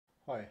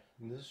Hi,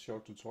 in this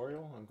short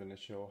tutorial I'm going to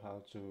show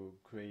how to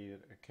create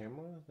a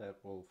camera that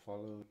will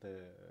follow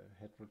the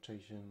head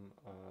rotation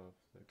of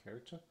the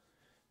character.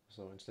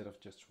 So instead of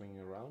just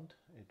swinging around,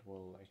 it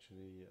will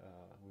actually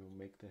will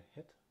make the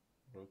head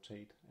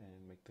rotate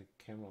and make the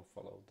camera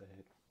follow the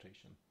head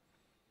rotation.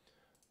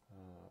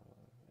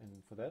 And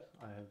for that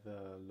I have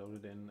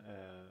loaded in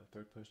a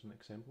third-person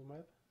example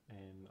map,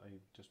 and I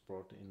just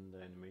brought in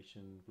the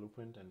animation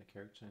blueprint and the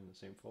character in the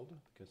same folder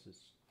because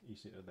it's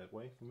easier that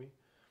way for me.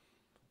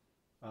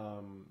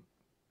 Um,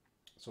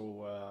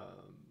 so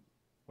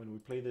when we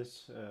play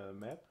this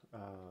map,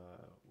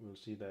 we'll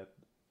see that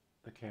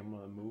the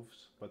camera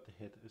moves, but the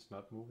head is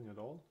not moving at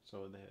all.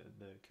 So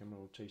the camera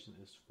rotation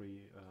is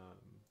free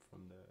from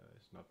the,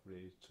 it's not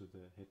related to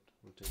the head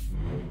rotation.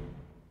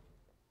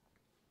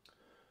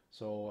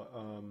 So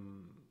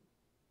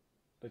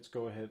let's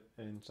go ahead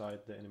inside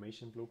the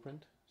animation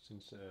blueprint,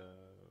 since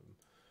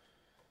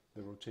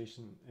the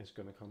rotation is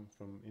going to come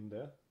from in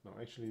there. No,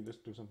 actually, let's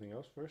do something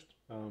else first.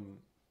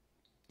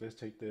 Let's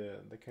take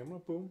the camera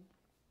boom,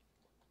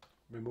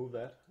 remove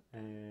that,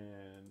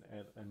 and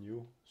add a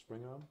new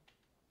spring arm.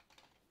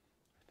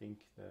 I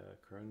think the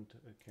current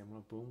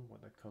camera boom,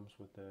 what that comes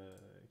with the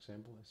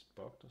example, is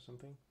bugged or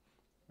something.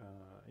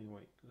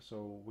 Anyway,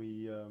 so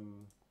we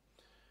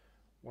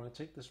want to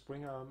take the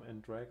spring arm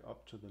and drag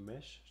up to the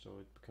mesh so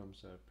it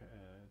becomes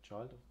a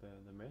child of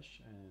the mesh,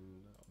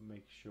 and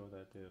make sure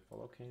that the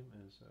follow cam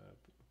is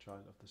a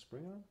child of the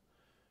spring arm.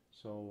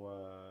 So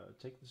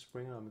take the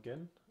spring arm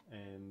again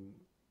and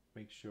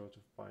make sure to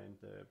find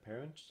the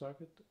parent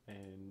socket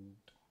and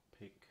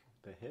pick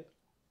the head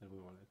that we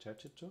want to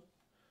attach it to.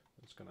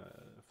 It's gonna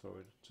throw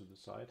it to the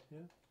side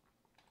here.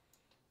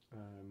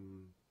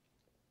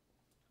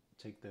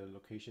 Take the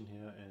location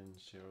here and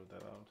zero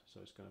that out, so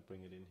it's gonna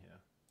bring it in here.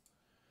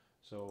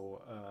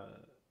 So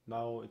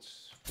now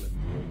it's flipped.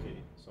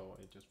 Okay, so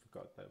I just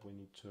forgot that we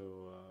need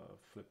to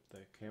flip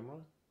the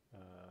camera.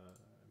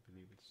 I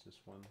believe it's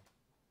this one.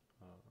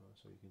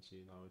 So you can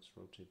see now it's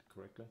rotated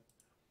correctly.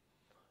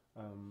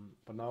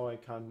 But now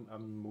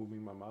I'm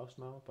moving my mouse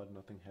now, but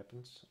nothing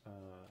happens.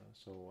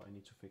 So I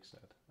need to fix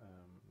that.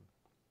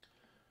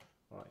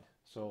 Alright,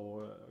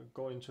 so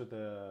go into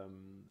the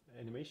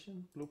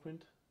animation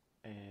blueprint,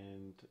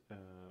 and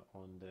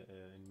on the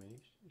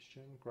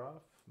animation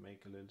graph,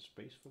 make a little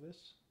space for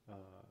this,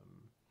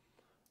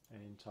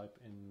 and type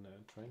in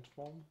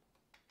transform,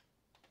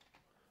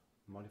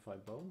 modify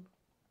bone.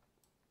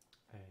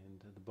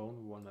 And the bone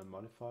we want to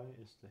modify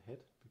is the head,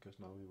 because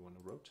now we want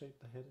to rotate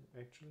the head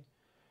actually.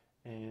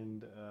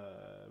 And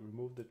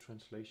remove the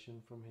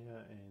translation from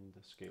here and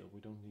the scale. We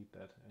don't need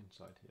that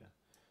inside here.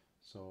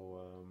 So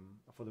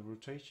for the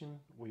rotation,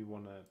 we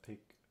want to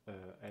pick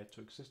add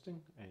to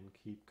existing and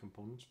keep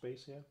component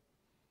space here.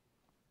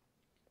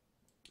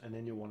 And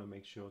then you want to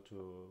make sure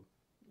to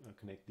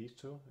connect these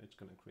two. It's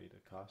going to create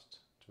a cast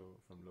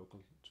from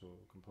local to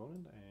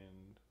component,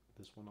 and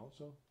this one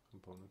also,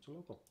 component to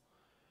local.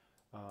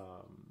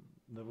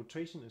 The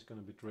rotation is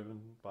going to be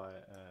driven by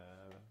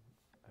a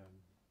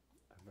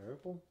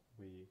variable.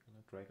 We're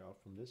going to drag out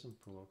from this and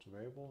promote to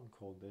variable and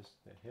call this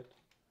the head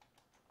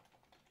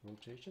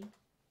rotation.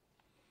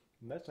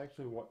 And that's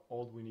actually what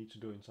all we need to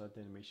do inside the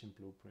animation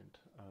blueprint.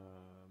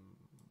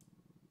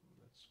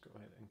 Let's go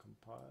ahead and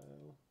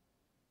compile,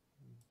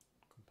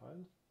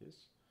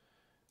 yes,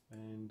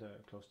 and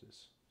close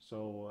this.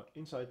 So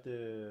inside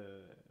the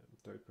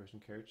third-person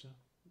character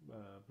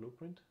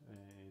blueprint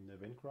and the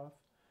event graph,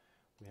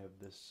 we have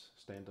this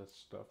standard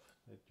stuff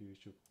that you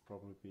should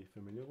probably be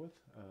familiar with.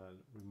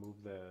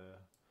 Remove the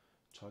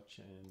touch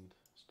and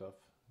stuff,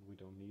 we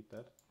don't need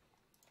that.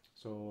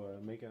 So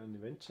make an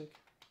event tick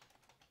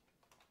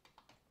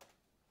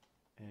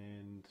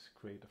and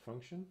create a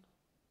function.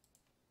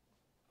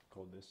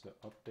 Call this the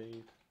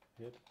update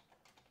head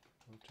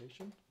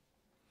rotation,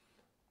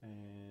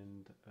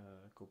 and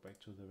go back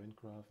to the event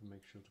graph and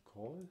make sure to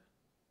call it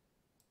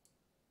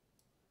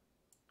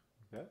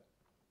like that.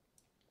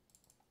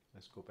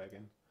 Let's go back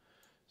in.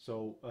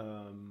 So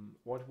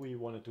what we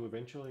want to do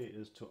eventually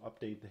is to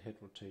update the head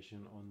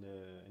rotation on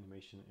the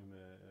animation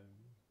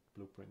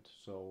blueprint.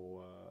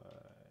 So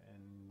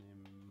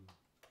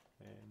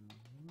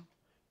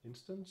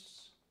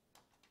instance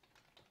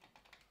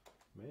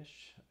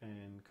mesh,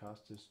 and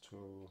cast this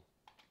to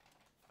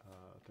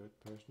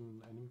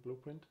third-person anim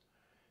blueprint.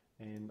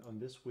 And on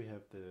this we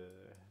have the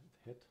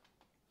head,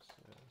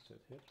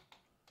 set head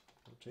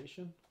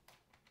rotation.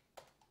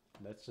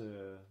 That's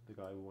the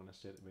guy we want to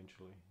set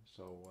eventually.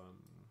 So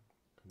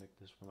connect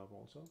this one up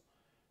also,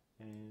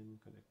 and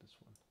connect this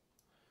one.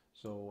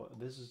 So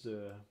this is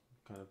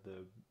kind of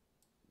the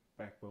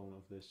backbone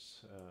of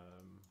this,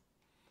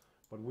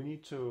 but we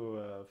need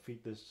to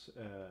feed this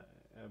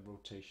a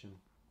rotation,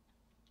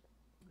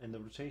 and the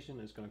rotation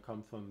is going to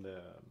come from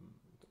the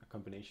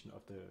combination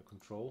of the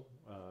control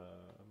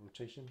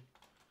rotation.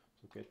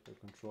 So get the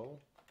control,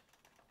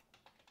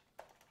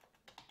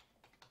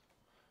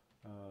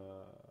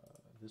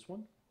 this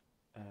one.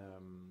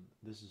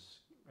 This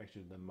is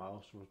actually the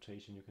mouse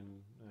rotation, you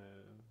can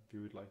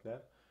view it like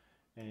that.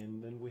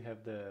 And then we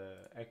have the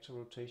actor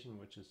rotation,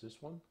 which is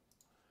this one.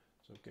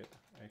 So get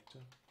actor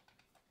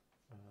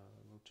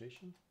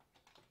rotation,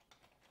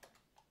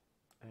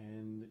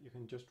 and you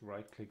can just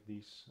right click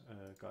these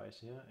guys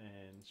here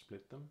and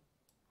split them,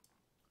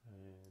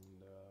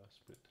 and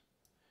split,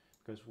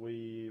 because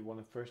we want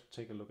to first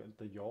take a look at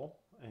the yaw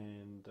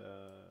and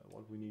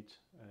what we need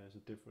as a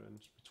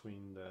difference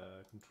between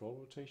the control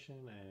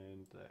rotation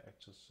and the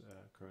actor's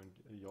current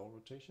yaw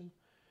rotation.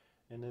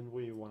 And then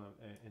we want to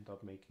end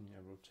up making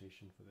a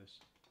rotation for this,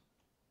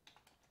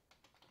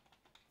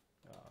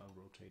 a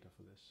rotator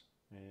for this.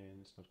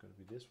 And it's not going to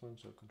be this one,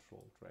 so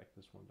control drag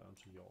this one down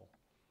to yaw,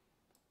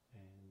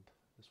 and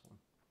this one.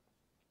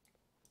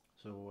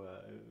 So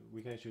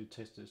we can actually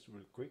test this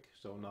real quick.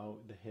 So now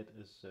the head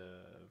is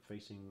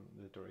facing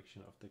the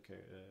direction of the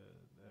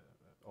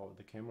or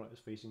the camera is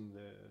facing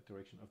the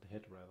direction of the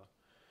head rather.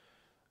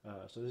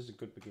 So this is a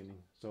good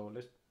beginning. So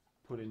let's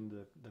put in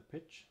the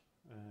pitch,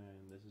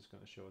 and this is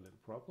going to show a little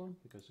problem,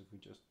 because if we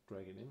just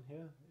drag it in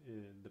here,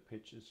 the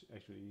pitch is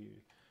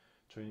actually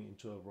turning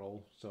into a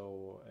roll.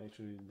 So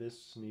actually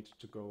this needs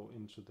to go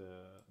into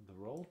the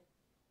roll.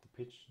 The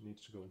pitch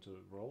needs to go into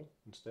the roll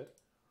instead.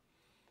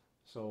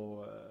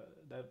 So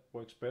that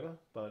works better,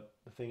 but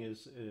the thing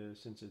is,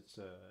 since it's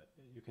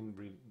you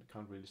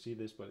can't really see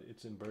this, but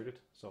it's inverted,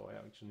 so I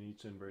actually need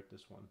to invert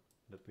this one,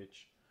 the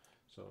pitch.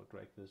 So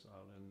drag this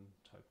out and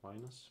type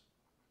minus,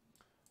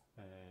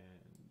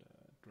 and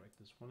drag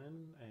this one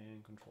in,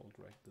 and control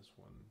drag this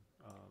one,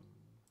 oh,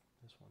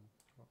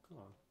 come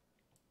on,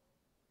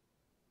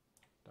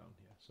 down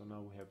here. So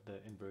now we have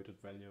the inverted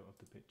value of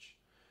the pitch.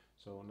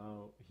 So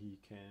now he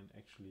can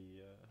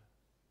actually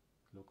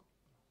look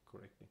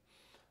correctly.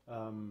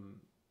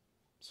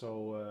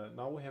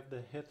 Now we have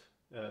the head,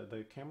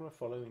 the camera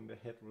following the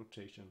head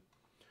rotation.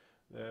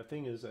 The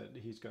thing is that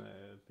he's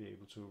gonna be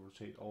able to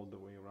rotate all the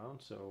way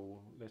around, so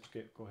let's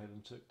go ahead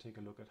and take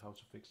a look at how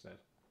to fix that.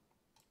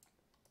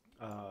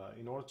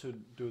 In order to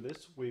do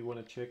this, we want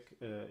to check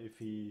if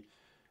he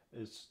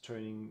is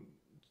turning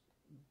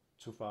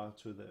too far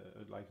to the,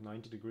 like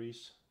 90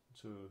 degrees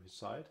to his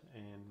side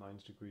and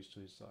 90 degrees to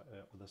his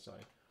other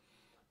side.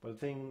 But the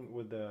thing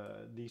with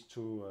these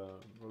two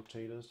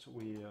rotators,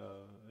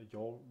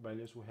 yaw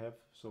values we have,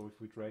 so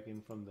if we drag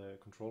in from the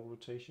control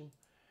rotation,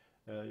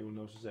 you will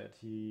notice that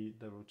the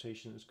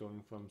rotation is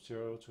going from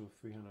 0 to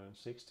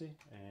 360,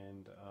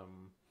 and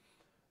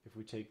if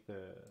we take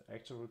the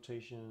actor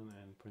rotation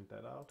and print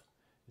that out,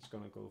 it's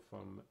going to go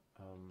from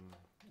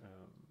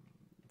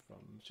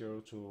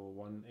 0 to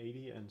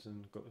 180, and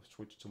then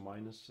switch to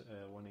minus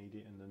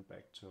 180, and then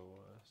back to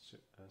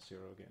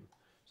 0 again.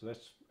 So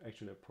that's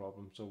actually a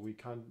problem. So we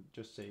can't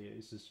just say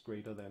is this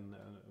greater than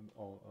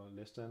or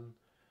less than,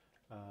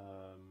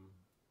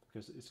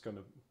 because it's going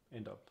to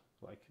end up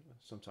like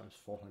sometimes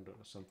 400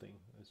 or something.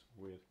 It's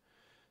weird.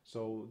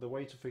 So the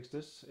way to fix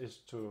this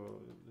is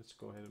to, let's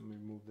go ahead and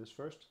remove this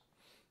first,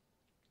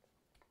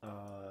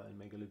 and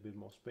make a little bit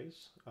more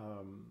space.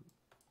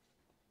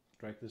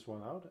 Drag this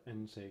one out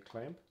and say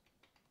clamp,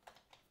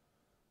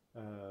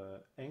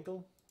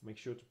 angle. Make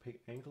sure to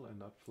pick angle and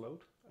not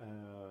float,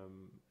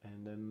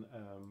 and then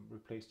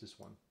replace this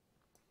one.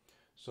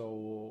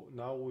 So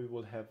now we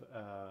will have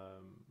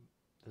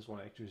this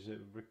one actually is a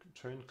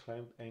return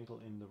clamp angle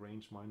in the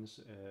range minus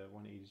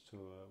 180 to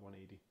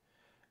 180,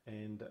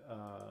 and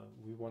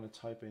we want to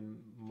type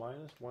in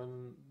minus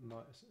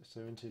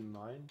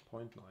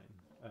 179.9,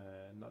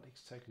 not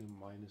exactly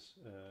minus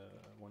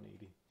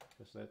 180,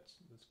 because that's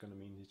going to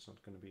mean it's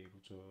not going to be able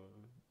to.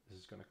 This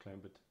is going to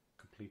clamp it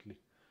completely.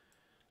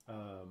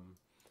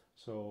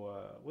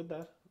 With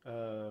that,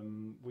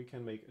 we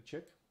can make a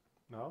check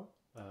now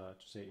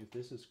to say if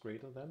this is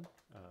greater than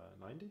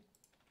 90,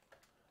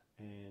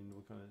 and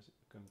we're gonna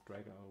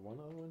drag out one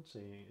other one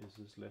saying is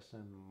this less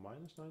than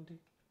minus 90,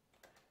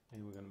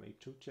 and we're gonna make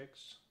two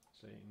checks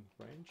saying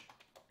range.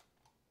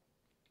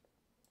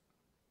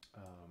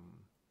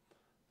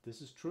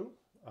 This is true.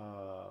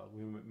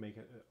 We make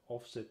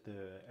offset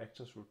the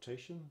actor's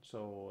rotation.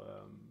 So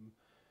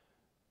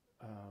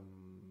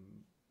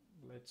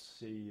let's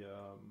see.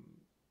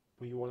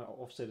 We want to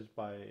offset it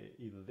by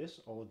either this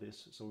or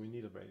this, so we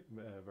need a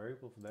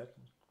variable for that.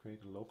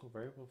 Create a local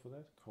variable for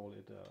that. Call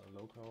it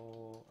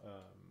local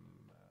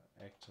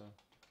actor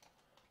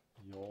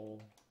yaw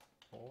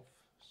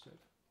offset,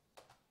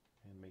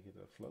 and make it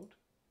a float.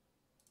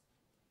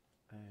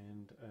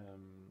 And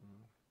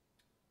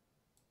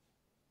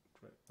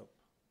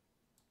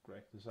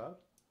drag this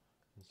out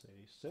and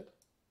say set.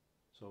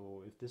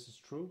 So if this is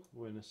true,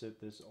 we're going to set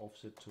this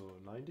offset to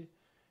 90.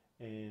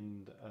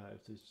 And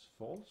if this is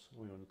false,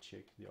 we want to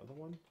check the other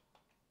one,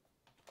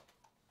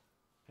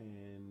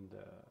 and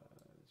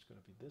it's going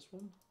to be this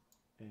one.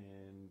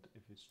 And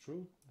if it's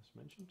true, as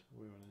mentioned,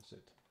 we want to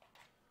set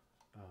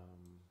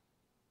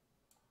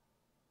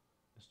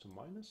this to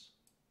minus,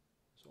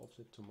 it's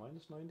offset to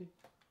minus 90,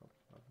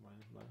 not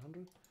minus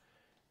 900,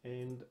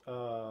 and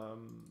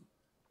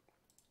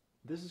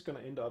this is going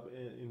to end up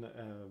in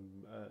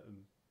what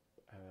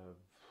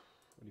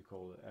do you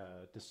call it?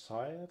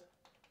 Desired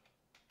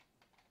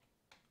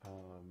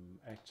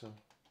actor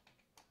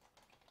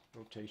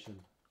rotation,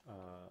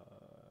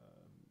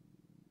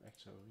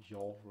 actor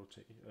yaw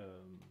rotate,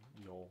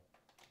 yaw.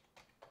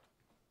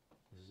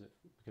 This is it,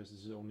 because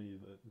this is only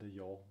the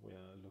yaw we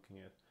are looking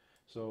at.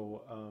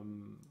 So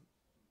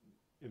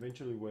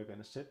eventually we're going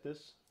to set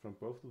this from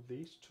both of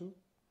these two,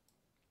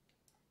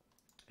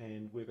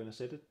 and we're going to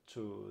set it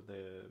to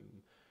the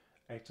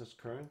actor's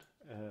current,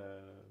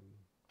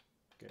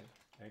 get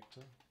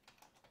actor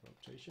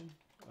rotation,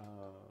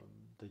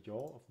 the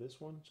yaw of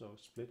this one, so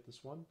split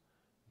this one,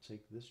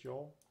 take this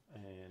yaw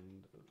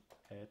and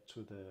add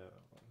to the,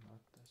 not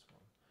this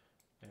one,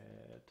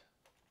 add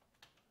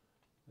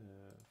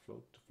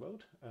float to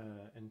float,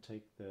 and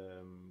take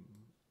the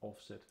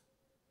offset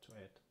to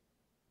add.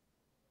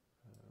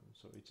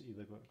 So it's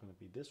either going to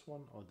be this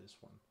one or this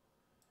one,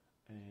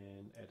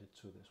 and add it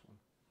to this one.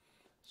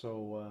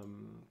 So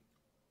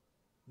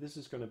this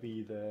is going to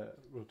be the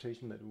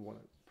rotation that we want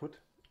to put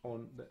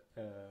on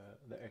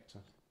the actor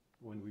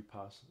when we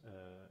pass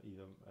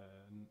either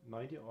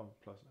 90 or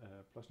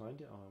plus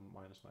 90 or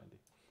minus 90.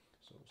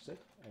 So set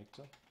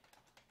actor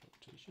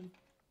rotation,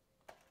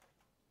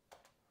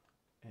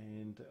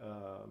 and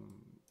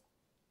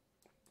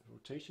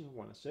rotation we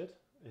want to set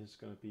is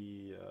going to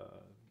be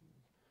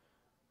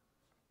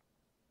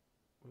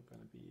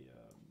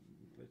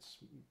let's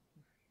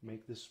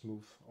make this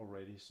smooth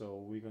already.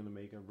 So we're going to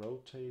make a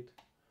rotate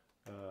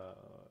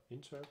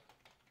interp,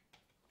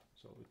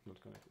 so it's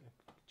not going to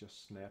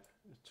just snap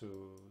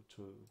to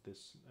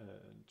this,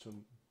 to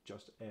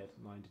just add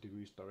 90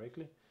 degrees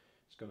directly.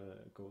 It's going to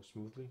go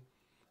smoothly,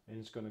 and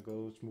it's going to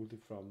go smoothly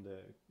from the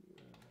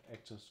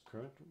actor's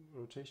current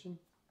rotation.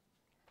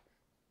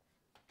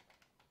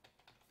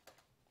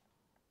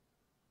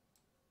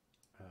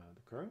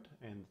 The current,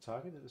 and the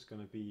target is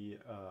going to be,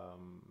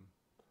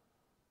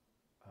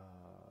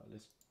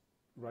 let's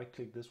right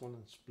click this one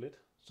and split,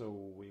 so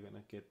we're going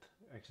to get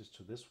access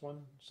to this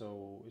one.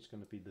 So it's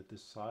going to be the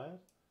desired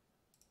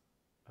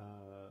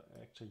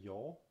actor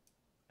yaw,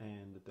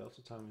 and the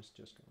delta time is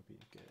just going to be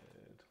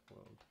get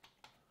world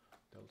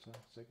delta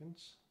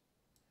seconds,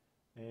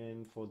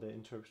 and for the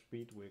interrupt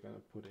speed we're going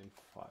to put in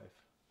 5,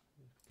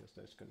 because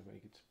that's going to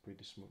make it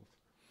pretty smooth.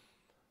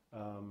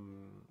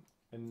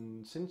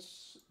 And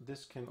since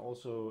this can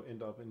also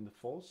end up in the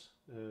false,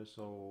 this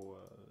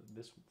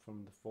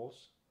from the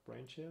false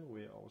branch here,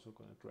 we're also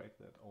going to drag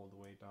that all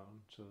the way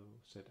down to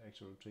set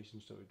actual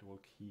rotation, so it will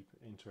keep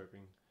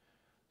interrupting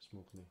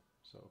smoothly.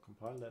 So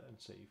compile that and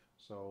save.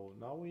 So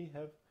now we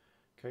have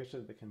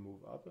character that can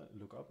move up,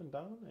 look up and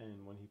down,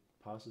 and when he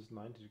passes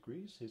 90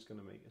 degrees, he's going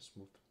to make a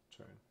smooth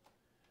turn.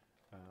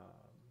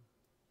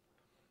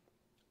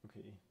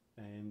 Okay,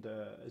 and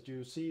as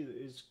you see,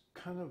 it's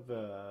kind of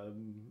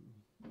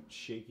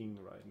shaking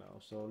right now.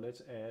 So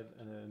let's add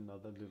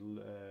another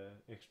little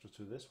extra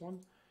to this one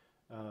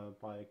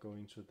by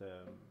going to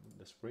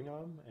the spring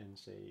arm and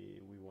say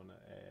we want to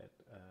add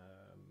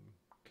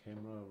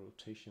camera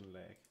rotation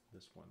lag,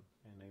 this one,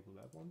 enable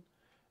that one,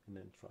 and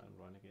then try and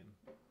run again.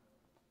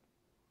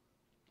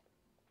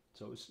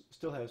 So it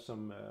still has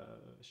some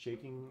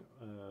shaking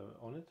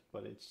on it,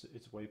 but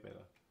it's way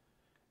better.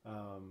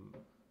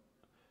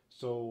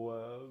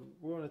 So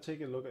we want to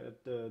take a look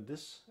at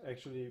this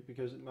actually,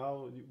 because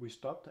now we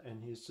stopped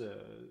and he's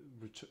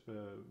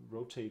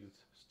rotated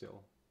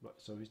still.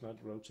 So he's not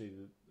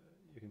rotated.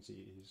 You can see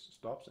he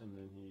stops and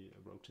then he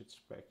rotates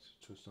back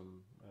to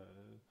some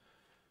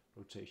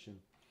rotation.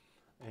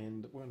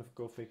 And we're going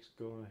to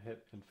go ahead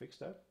and fix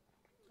that.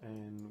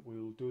 And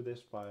we'll do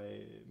this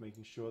by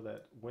making sure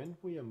that when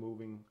we are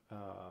moving,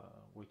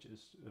 which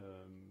is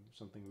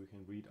something we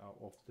can read out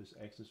of this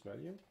axis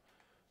value,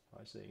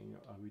 by saying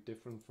are we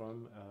different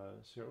from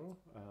 0?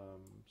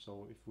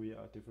 So if we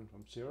are different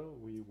from 0,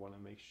 we want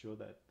to make sure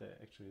that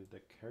actually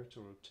the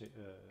character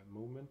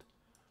movement,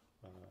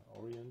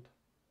 orient,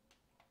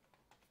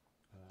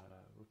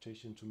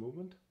 rotation to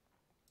movement,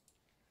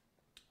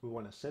 we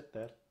want to set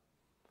that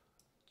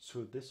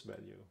to this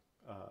value.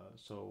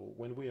 So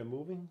when we are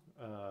moving,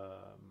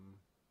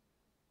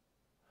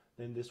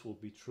 then this will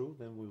be true,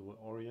 then we will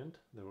orient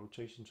the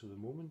rotation to the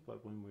movement,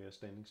 but when we are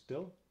standing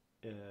still,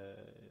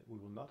 we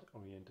will not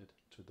orient it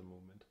to the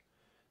movement.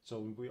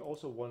 So we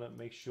also want to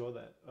make sure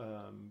that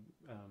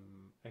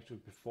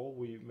actually before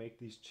we make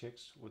these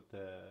checks with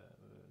the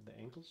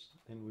angles,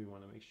 then we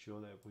want to make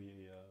sure that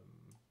we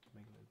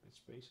make a little bit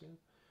space here.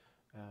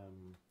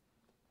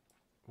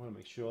 We want to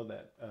make sure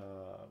that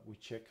we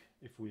check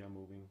if we are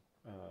moving.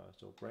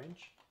 So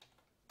branch,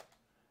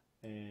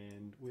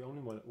 and we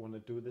only want to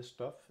do this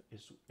stuff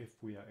is if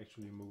we are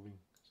actually moving.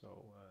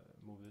 So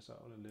move this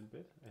out a little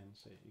bit and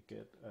say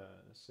get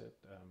set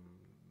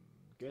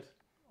get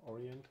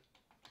orient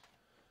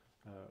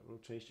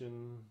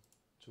rotation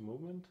to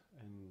movement,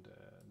 and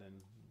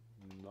then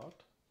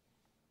not.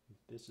 If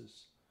this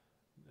is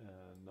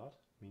not,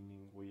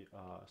 meaning we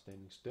are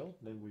standing still,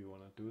 then we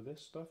want to do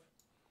this stuff.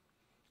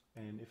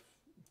 And if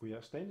we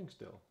are standing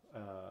still,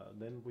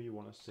 then we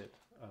want to set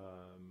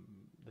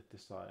the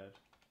desired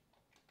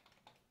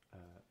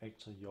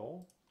actor yaw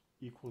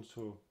equal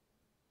to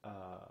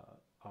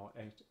our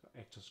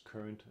actor's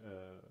current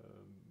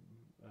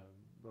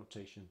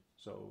rotation.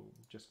 So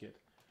just get.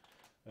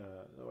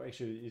 No,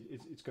 actually,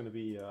 it's going to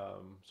be.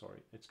 Sorry,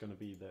 it's going to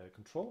be the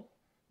control.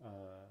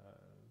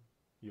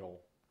 Yaw.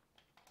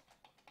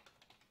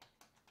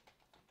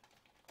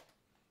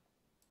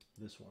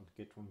 This one,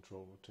 get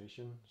control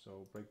rotation.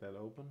 So break that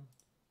open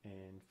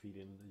and feed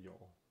in the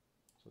yaw.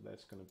 So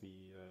that's going to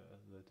be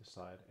the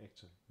desired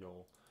actor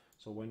yaw.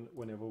 So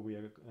whenever we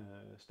are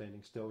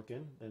standing still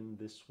again, then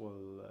this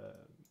will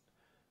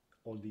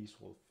all these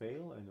will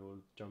fail, and it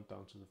will jump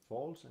down to the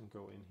false and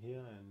go in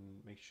here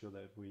and make sure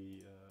that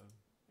we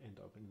end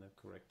up in the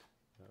correct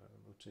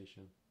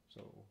rotation.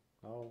 So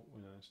now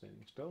when I'm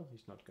standing still,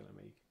 he's not going to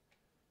make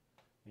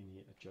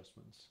any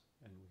adjustments,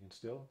 and we can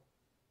still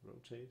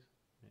rotate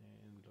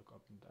and look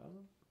up and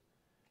down,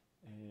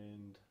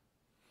 and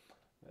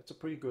that's a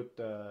pretty good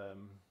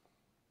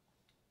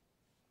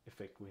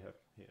effect we have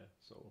here.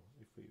 So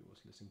if we was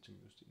listening to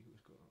music, he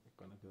was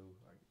gonna go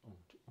like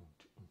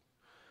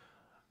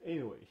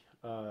Anyway,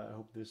 I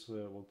hope this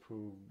will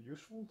prove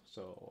useful.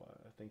 So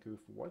thank you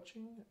for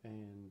watching,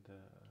 and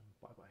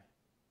bye bye.